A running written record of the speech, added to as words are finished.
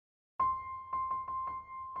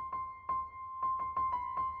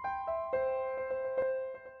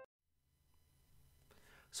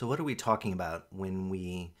So what are we talking about when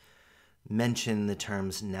we mention the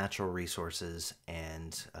terms natural resources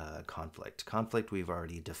and conflict? Conflict we've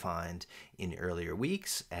already defined in earlier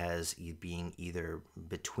weeks as being either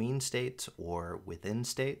between states or within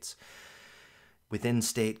states. Within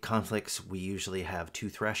state conflicts, we usually have two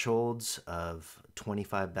thresholds of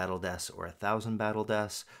 25 battle deaths or 1,000 battle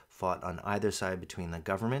deaths fought on either side between the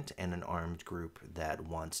government and an armed group that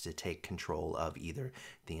wants to take control of either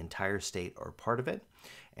the entire state or part of it.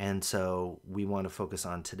 And so we want to focus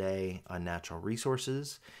on today on natural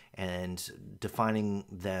resources and defining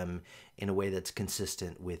them in a way that's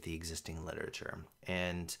consistent with the existing literature.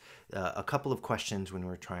 And a couple of questions when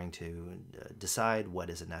we're trying to decide what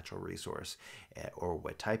is a natural resource or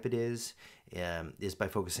what type it is by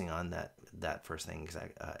focusing on that first thing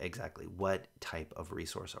exactly. What type of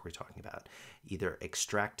resource are we talking about? Either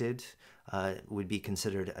extracted would be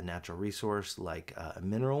considered a natural resource, like a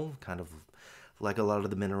mineral, kind of like a lot of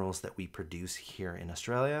the minerals that we produce here in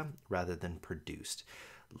Australia, rather than produced,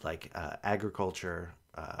 like agriculture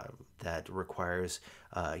that requires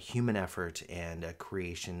human effort and a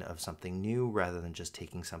creation of something new rather than just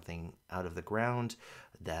taking something out of the ground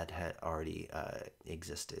that had already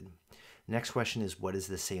existed. Next question is, what is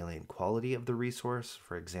the salient quality of the resource?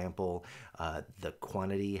 For example, the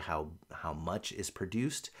quantity, how much is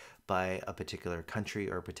produced by a particular country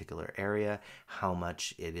or a particular area, how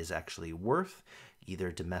much it is actually worth,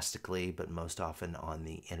 either domestically, but most often on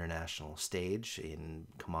the international stage in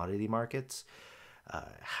commodity markets,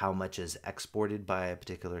 how much is exported by a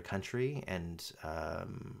particular country, and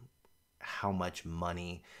how much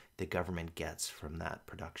money the government gets from that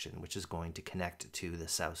production, which is going to connect to the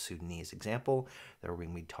South Sudanese example that we're going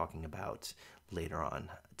to be talking about later on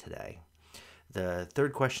today. The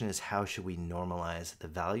third question is, how should we normalize the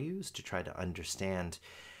values to try to understand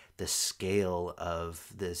the scale of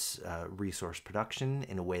this resource production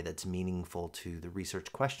in a way that's meaningful to the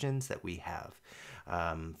research questions that we have.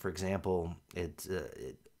 For example,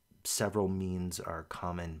 several means are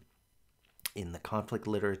common in the conflict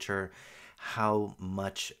literature. How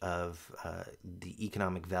much of the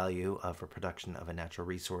economic value of a production of a natural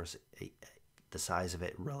resource, the size of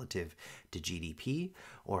it relative to GDP,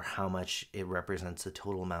 or how much it represents the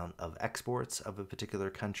total amount of exports of a particular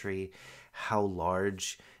country, how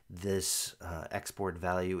large this export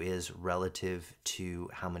value is relative to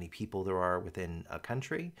how many people there are within a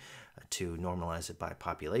country, to normalize it by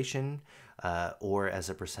population, or as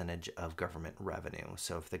a percentage of government revenue.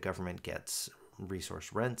 So if the government gets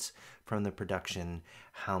resource rents from the production,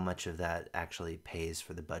 how much of that actually pays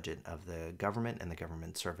for the budget of the government and the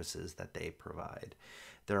government services that they provide.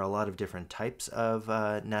 There are a lot of different types of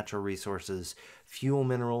natural resources. Fuel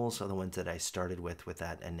minerals are the ones that I started with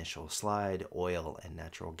that initial slide: oil and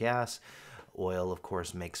natural gas. Oil, of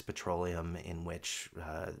course, makes petroleum, in which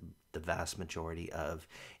the vast majority of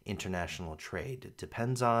international trade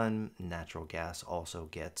depends on. Natural gas also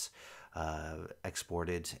gets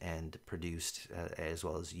exported and produced as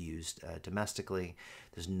well as used domestically.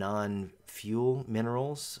 There's non-fuel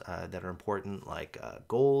minerals that are important, like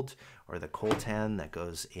gold or the coltan that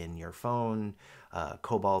goes in your phone,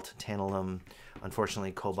 cobalt, tantalum.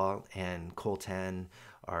 Unfortunately, cobalt and coltan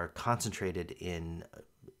are concentrated in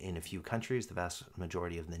a few countries, the vast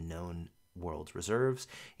majority of the known world's reserves,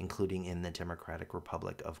 including in the Democratic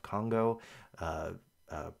Republic of Congo,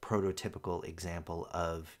 a prototypical example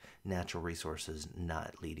of natural resources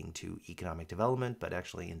not leading to economic development, but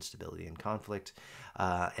actually instability and conflict.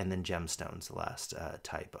 And then gemstones, the last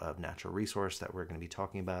type of natural resource that we're going to be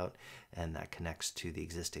talking about, and that connects to the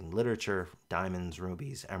existing literature: diamonds,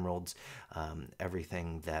 rubies, emeralds,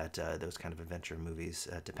 everything that those kind of adventure movies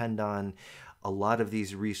depend on. A lot of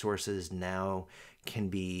these resources now can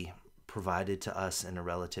be provided to us in a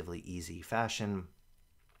relatively easy fashion.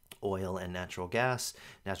 Oil and natural gas.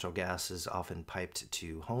 Natural gas is often piped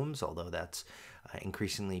to homes, although that's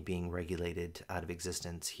increasingly being regulated out of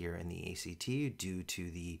existence here in the ACT due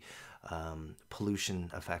to the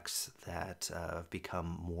pollution effects that have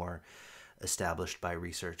become more established by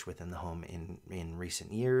research within the home in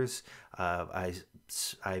recent years. I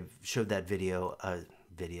showed that video,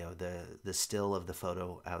 the still of the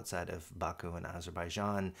photo outside of Baku in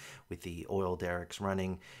Azerbaijan with the oil derricks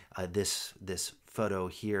running. This photo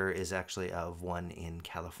here is actually of one in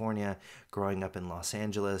California. Growing up in Los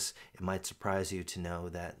Angeles, it might surprise you to know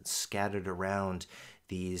that scattered around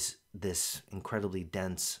this incredibly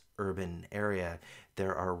dense urban area,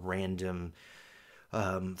 there are random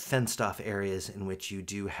fenced off areas in which you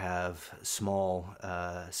do have small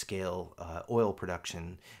scale oil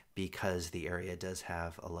production, because the area does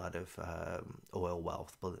have a lot of oil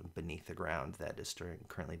wealth beneath the ground that is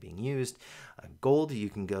currently being used. Gold, you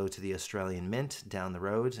can go to the Australian Mint down the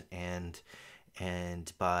road and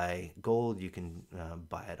buy gold. You can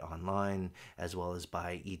buy it online, as well as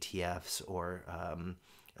buy ETFs or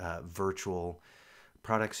virtual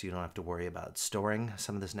products. You don't have to worry about storing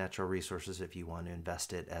some of this natural resources if you want to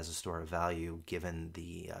invest it as a store of value, given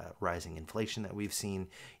the rising inflation that we've seen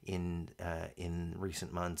in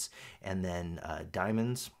recent months. And then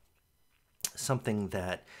diamonds, something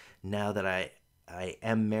that now that I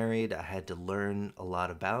am married, I had to learn a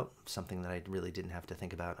lot about, something that I really didn't have to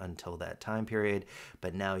think about until that time period.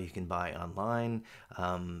 But now you can buy online.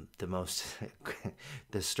 The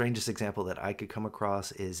strangest example that I could come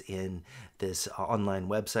across is in this online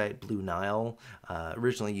website, Blue Nile.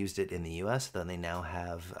 Originally used it in the US, then they now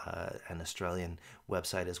have an Australian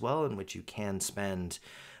website as well, in which you can spend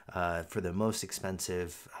for the most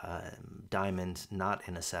expensive diamond, not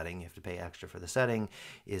in a setting, you have to pay extra for the setting,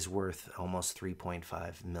 is worth almost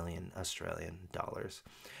 3.5 million Australian dollars.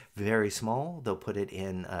 Very small. They'll put it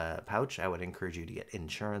in a pouch. I would encourage you to get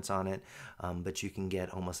insurance on it, but you can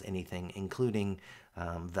get almost anything, including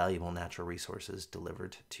valuable natural resources,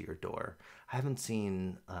 delivered to your door. I haven't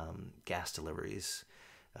seen gas deliveries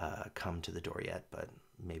come to the door yet, but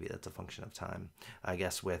maybe that's a function of time. I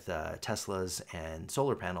guess with Teslas and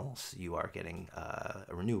solar panels, you are getting a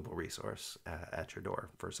renewable resource at your door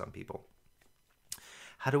for some people.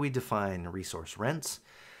 How do we define resource rents?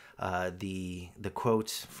 The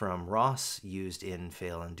quote from Ross, used in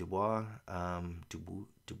Fail and DuBuis,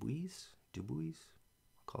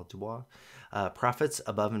 called DuBuis, profits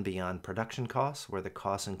above and beyond production costs, where the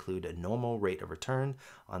costs include a normal rate of return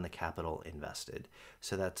on the capital invested.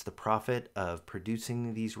 So that's the profit of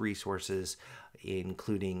producing these resources,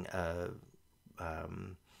 including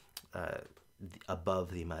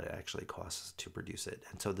above the amount it actually costs to produce it.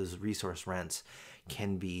 And so those resource rents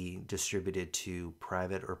can be distributed to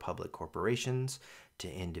private or public corporations, to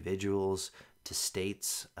individuals, to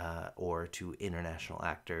states, or to international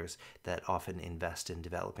actors that often invest in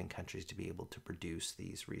developing countries to be able to produce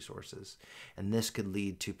these resources. And this could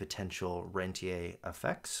lead to potential rentier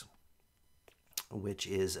effects, which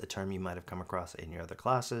is a term you might have come across in your other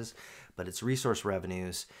classes, but it's resource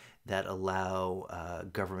revenues that allow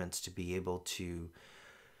governments to be able to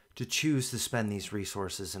choose to spend these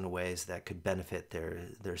resources in ways that could benefit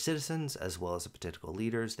their citizens as well as the political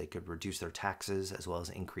leaders. They could reduce their taxes as well as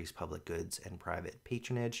increase public goods and private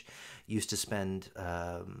patronage. Used to spend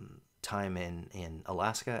time in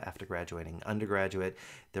Alaska after graduating undergraduate.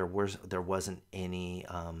 There wasn't any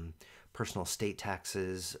personal state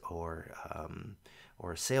taxes or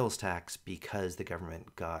sales tax, because the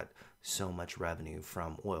government got so much revenue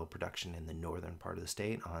from oil production in the northern part of the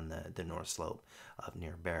state on the north slope of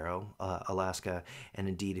near Barrow, Alaska. And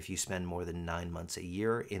indeed, if you spend more than 9 months a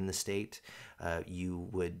year in the state, you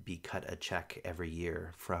would be cut a check every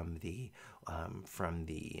year from the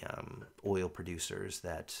oil producers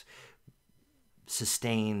that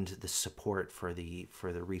sustained the support for the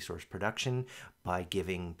resource production by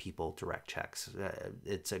giving people direct checks.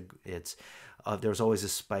 There's always a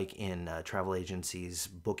spike in travel agencies'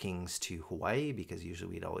 bookings to Hawaii, because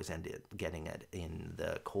usually we'd always end it getting it in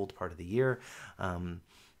the cold part of the year.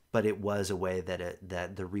 But it was a way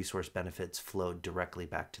that the resource benefits flowed directly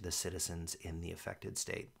back to the citizens in the affected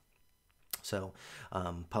state. So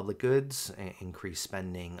public goods, increased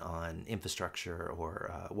spending on infrastructure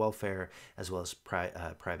or welfare, as well as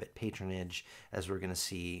private patronage, as we're going to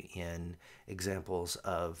see in examples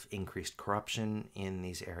of increased corruption in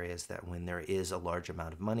these areas, that when there is a large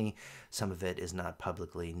amount of money, some of it is not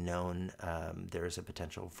publicly known. There is a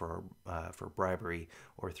potential for bribery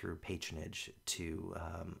or through patronage to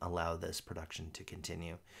allow this production to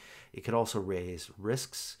continue. It could also raise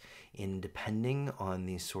risks in depending on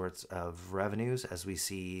these sorts of revenues, as we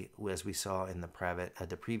saw in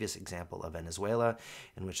the previous example of Venezuela,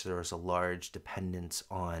 in which there was a large dependence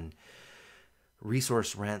on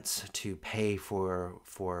resource rents to pay for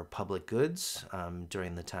public goods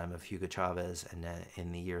during the time of Hugo Chavez, and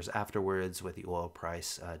in the years afterwards, with the oil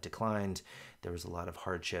price declined, there was a lot of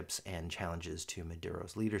hardships and challenges to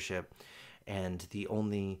Maduro's leadership, and the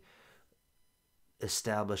only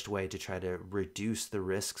established way to try to reduce the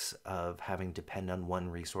risks of having to depend on one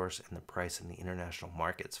resource and the price in the international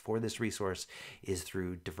markets for this resource is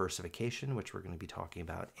through diversification, which we're going to be talking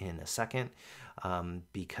about in a second,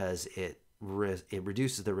 because it it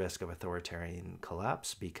reduces the risk of authoritarian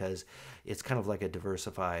collapse because it's kind of like a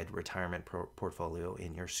diversified retirement portfolio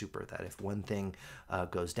in your super, that if one thing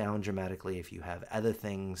goes down dramatically, if you have other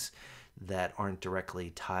things that aren't directly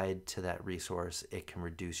tied to that resource, it can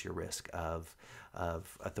reduce your risk of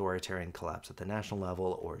authoritarian collapse at the national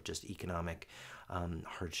level or just economic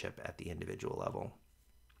hardship at the individual level.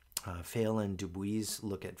 Fail and DuBuis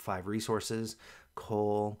look at 5 resources: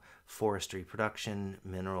 coal, forestry production,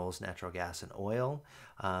 minerals, natural gas, and oil,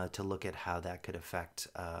 to look at how that could affect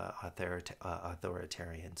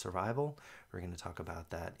authoritarian survival. We're going to talk about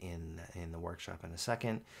that in the workshop in a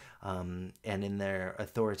second. And in their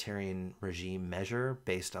authoritarian regime measure,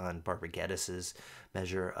 based on Barbara Geddes'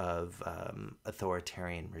 measure of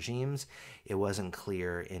authoritarian regimes, it wasn't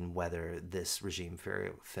clear in whether this regime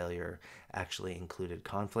failure actually included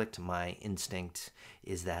conflict. My instinct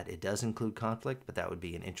is that it does include conflict, but that would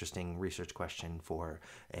be an interesting research question for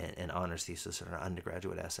an honors thesis or an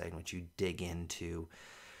undergraduate essay in which you dig into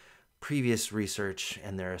previous research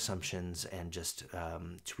and their assumptions and just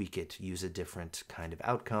tweak it, use a different kind of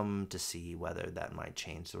outcome to see whether that might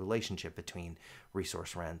change the relationship between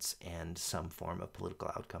resource rents and some form of political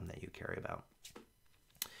outcome that you care about.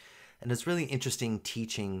 And it's really interesting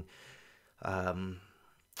teaching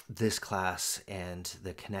this class and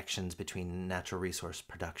the connections between natural resource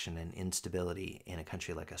production and instability in a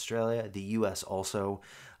country like Australia. The U.S. also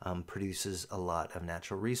produces a lot of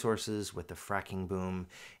natural resources. With the fracking boom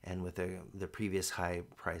and with the previous high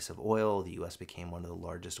price of oil, the U.S. became one of the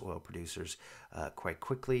largest oil producers quite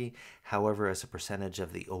quickly. However, as a percentage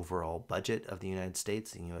of the overall budget of the United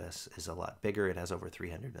States, the U.S. is a lot bigger. It has over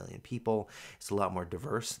 300 million people. It's a lot more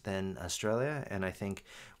diverse than Australia, and I think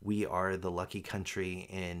we are the lucky country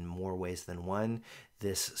in more ways than one.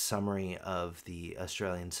 This summary of the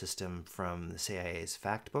Australian system from the CIA's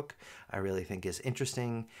fact book, I really think is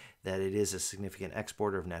interesting, that it is a significant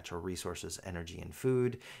exporter of natural resources, energy, and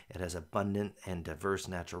food. It has abundant and diverse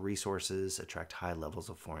natural resources, attract high levels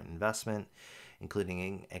of foreign investment,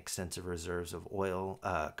 including extensive reserves of oil,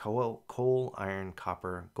 coal, iron,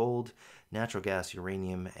 copper, gold, natural gas,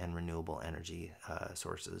 uranium, and renewable energy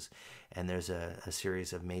sources. And there's a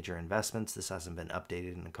series of major investments. This hasn't been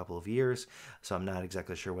updated in a couple of years, so I'm not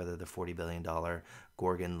exactly sure whether the $40 billion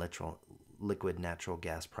Gorgon liquid natural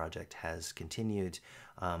gas project has continued,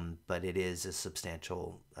 but it is a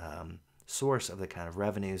substantial source of the kind of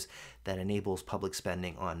revenues that enables public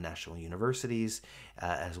spending on national universities,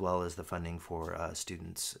 as well as the funding for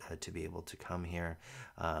students to be able to come here.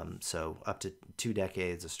 So up to 2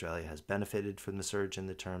 decades, Australia has benefited from the surge in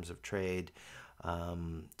the terms of trade.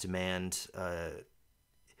 Demand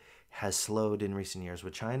has slowed in recent years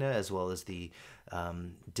with China, as well as the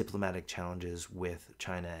diplomatic challenges with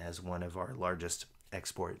China as one of our largest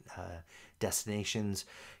export destinations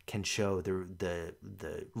can show the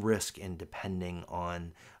risk in depending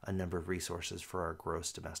on a number of resources for our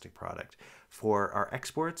gross domestic product. For our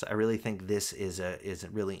exports, I really think this is a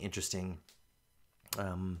really interesting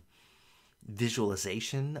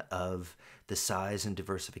visualization of the size and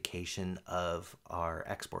diversification of our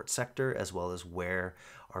export sector, as well as where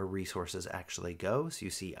our resources actually go. So you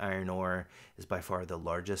see iron ore is by far the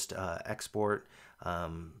largest export,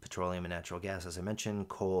 petroleum and natural gas, as I mentioned,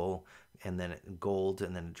 coal, and then gold,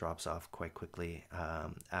 and then it drops off quite quickly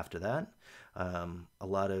after that. A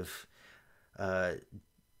lot of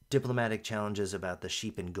diplomatic challenges about the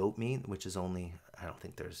sheep and goat meat, which is only, I don't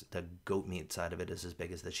think there's the goat meat side of it is as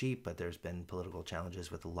big as the sheep, but there's been political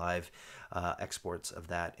challenges with the live exports of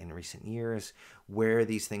that in recent years. Where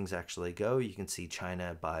these things actually go, you can see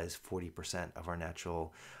China buys 40% of our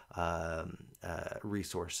natural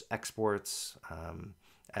resource exports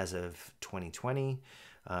as of 2020,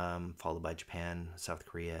 followed by Japan, South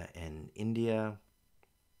Korea, and India,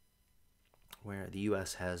 where the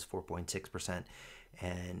U.S. has 4.6%.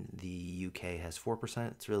 and the UK has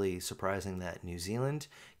 4%. It's really surprising that New Zealand,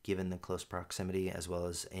 given the close proximity, as well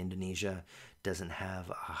as Indonesia, doesn't have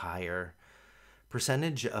a higher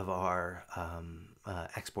percentage of our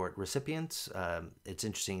export recipients. It's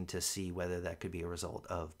interesting to see whether that could be a result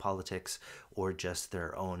of politics or just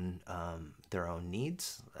their own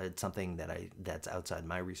needs. It's something that's outside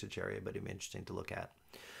my research area, but it'd be interesting to look at.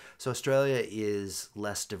 So Australia is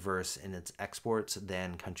less diverse in its exports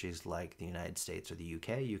than countries like the United States or the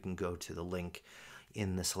UK. You can go to the link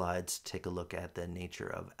in the slides to take a look at the nature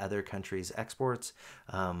of other countries' exports.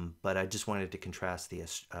 But I just wanted to contrast the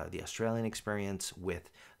Australian experience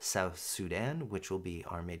with South Sudan, which will be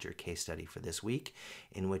our major case study for this week,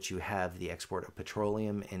 in which you have the export of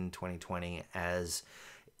petroleum in 2020 as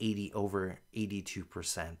over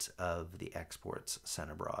 82% of the exports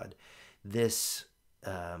sent abroad. This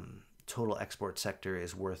total export sector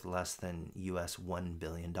is worth less than US $1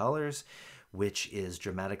 billion, which is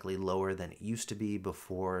dramatically lower than it used to be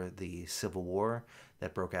before the Civil War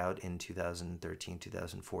that broke out in 2013,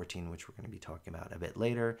 2014, which we're going to be talking about a bit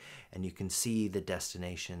later. And you can see the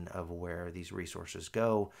destination of where these resources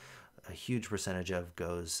go. A huge percentage of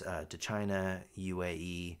goes to China,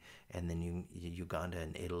 UAE, and then Uganda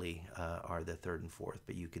and Italy are the third and fourth.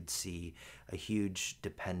 But you could see a huge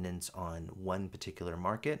dependence on one particular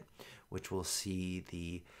market, which will see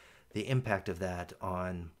the impact of that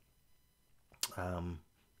on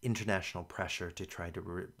international pressure to try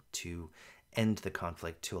to end the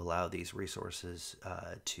conflict, to allow these resources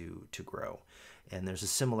to grow. And there's a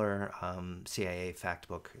similar CIA fact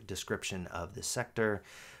book description of this sector,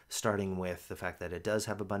 starting with the fact that it does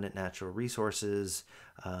have abundant natural resources,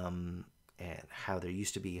 and how there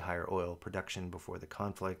used to be higher oil production before the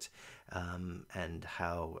conflict, and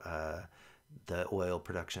how the oil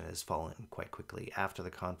production has fallen quite quickly after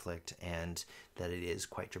the conflict, and that it is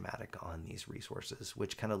quite dramatic on these resources,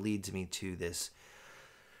 which kind of leads me to this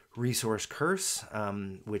resource curse,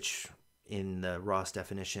 which in the Ross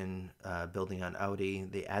definition, building on Audi,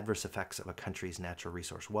 the adverse effects of a country's natural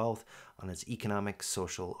resource wealth on its economic,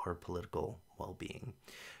 social, or political well-being.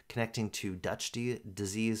 Connecting to Dutch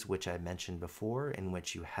disease, which I mentioned before, in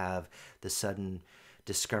which you have the sudden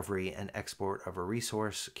discovery and export of a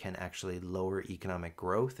resource can actually lower economic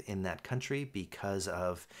growth in that country because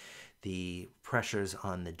of the pressures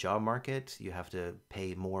on the job market. You have to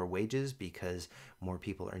pay more wages because more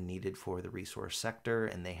people are needed for the resource sector,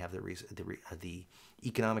 and they have the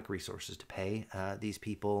economic resources to pay these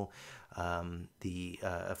people. The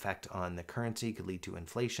effect on the currency could lead to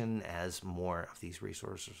inflation as more of these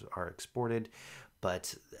resources are exported.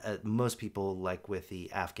 But most people, like with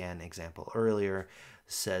the Afghan example earlier,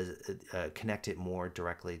 connect it more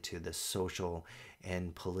directly to the social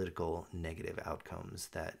and political negative outcomes,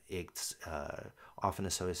 that it's often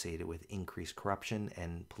associated with increased corruption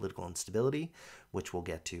and political instability, which we'll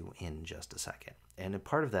get to in just a second. And a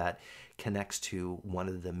part of that connects to one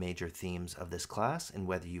of the major themes of this class, and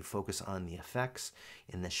whether you focus on the effects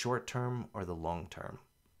in the short term or the long term.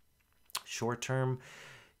 Short term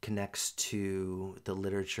connects to the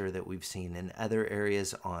literature that we've seen in other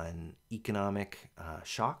areas on economic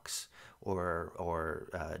shocks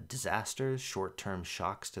or disasters, short-term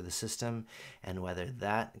shocks to the system, and whether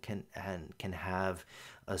that can have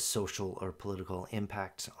a social or political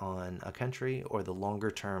impact on a country, or the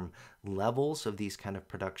longer-term levels of these kind of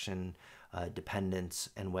production dependence,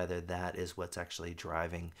 and whether that is what's actually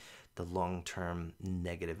driving the long-term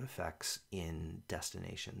negative effects in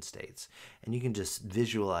destination states. And you can just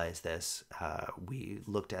visualize this. We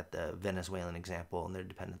looked at the Venezuelan example and their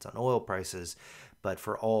dependence on oil prices, but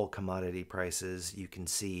for all commodity prices, you can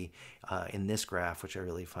see in this graph, which I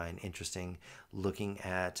really find interesting, looking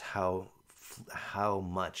at how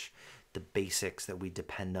much the basics that we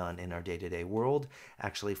depend on in our day-to-day world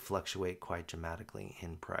actually fluctuate quite dramatically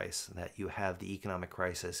in price. That you have the economic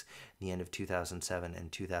crisis in the end of 2007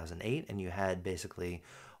 and 2008, and you had basically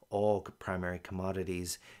all primary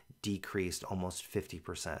commodities decreased almost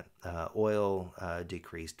 50%. Oil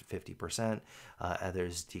decreased 50%.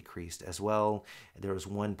 Others decreased as well. There was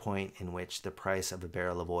one point in which the price of a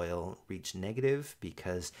barrel of oil reached negative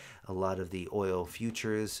because a lot of the oil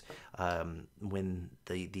futures, when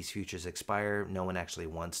these futures expire, no one actually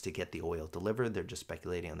wants to get the oil delivered. They're just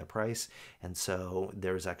speculating on the price. And so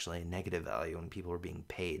there was actually a negative value, and people were being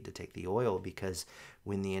paid to take the oil, because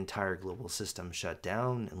when the entire global system shut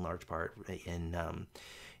down, in large part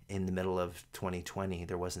in the middle of 2020,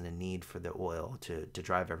 there wasn't a need for the oil to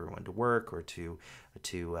drive everyone to work, or to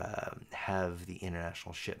have the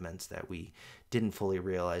international shipments, that we didn't fully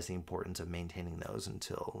realize the importance of maintaining those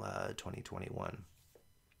until 2021.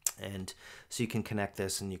 And so you can connect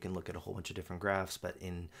this, and you can look at a whole bunch of different graphs, but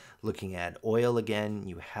in looking at oil again,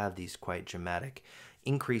 you have these quite dramatic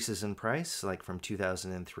increases in price, like from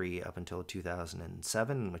 2003 up until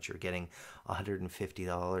 2007, in which you're getting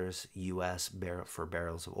 $150 US for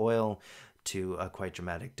barrels of oil, to a quite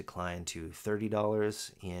dramatic decline to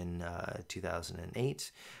 $30 in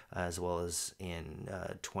 2008, as well as in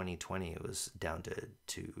 2020 it was down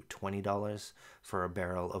to $20 for a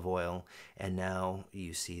barrel of oil. And now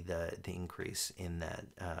you see the increase in that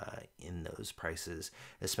in those prices,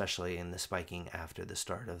 especially in the spiking after the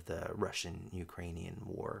start of the Russian-Ukrainian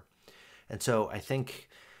war. And so I think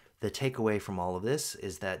the takeaway from all of this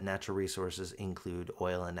is that natural resources include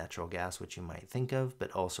oil and natural gas, which you might think of,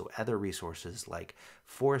 but also other resources like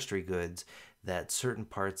forestry goods that certain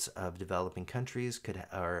parts of developing countries could,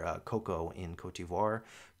 or cocoa in Cote d'Ivoire,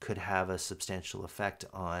 could have a substantial effect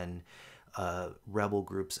on rebel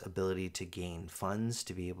groups' ability to gain funds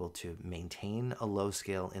to be able to maintain a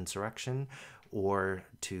low-scale insurrection, or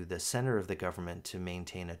to the center of the government to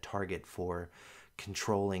maintain a target for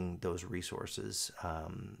controlling those resources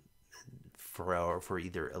for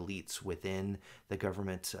either elites within the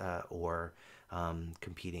government or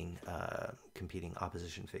competing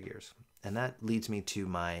opposition figures. And that leads me to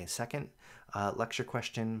my second lecture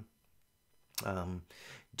question.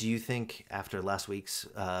 Do you think, after last week's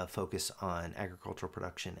focus on agricultural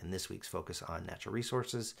production and this week's focus on natural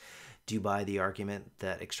resources, do you buy the argument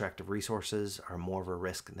that extractive resources are more of a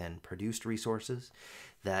risk than produced resources?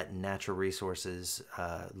 That natural resources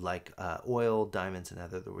like oil, diamonds, and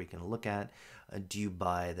other that we can look at, do you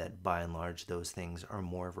buy that by and large those things are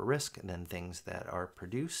more of a risk than things that are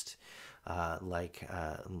produced, like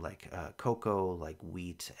cocoa, like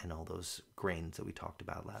wheat, and all those grains that we talked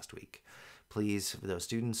about last week? Please, for those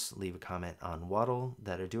students, leave a comment on Waddle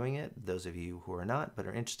that are doing it. Those of you who are not but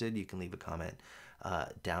are interested, you can leave a comment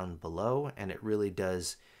down below, and it really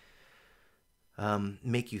does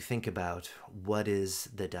make you think about what is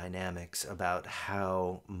the dynamics about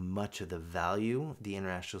how much of the value the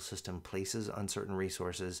international system places on certain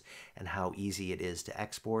resources and how easy it is to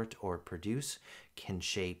export or produce can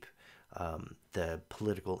shape the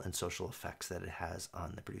political and social effects that it has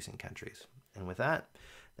on the producing countries. And with that,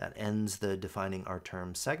 that ends the Defining Our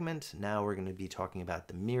Terms segment. Now we're going to be talking about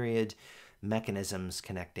the myriad mechanisms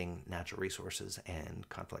connecting natural resources and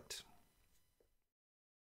conflict.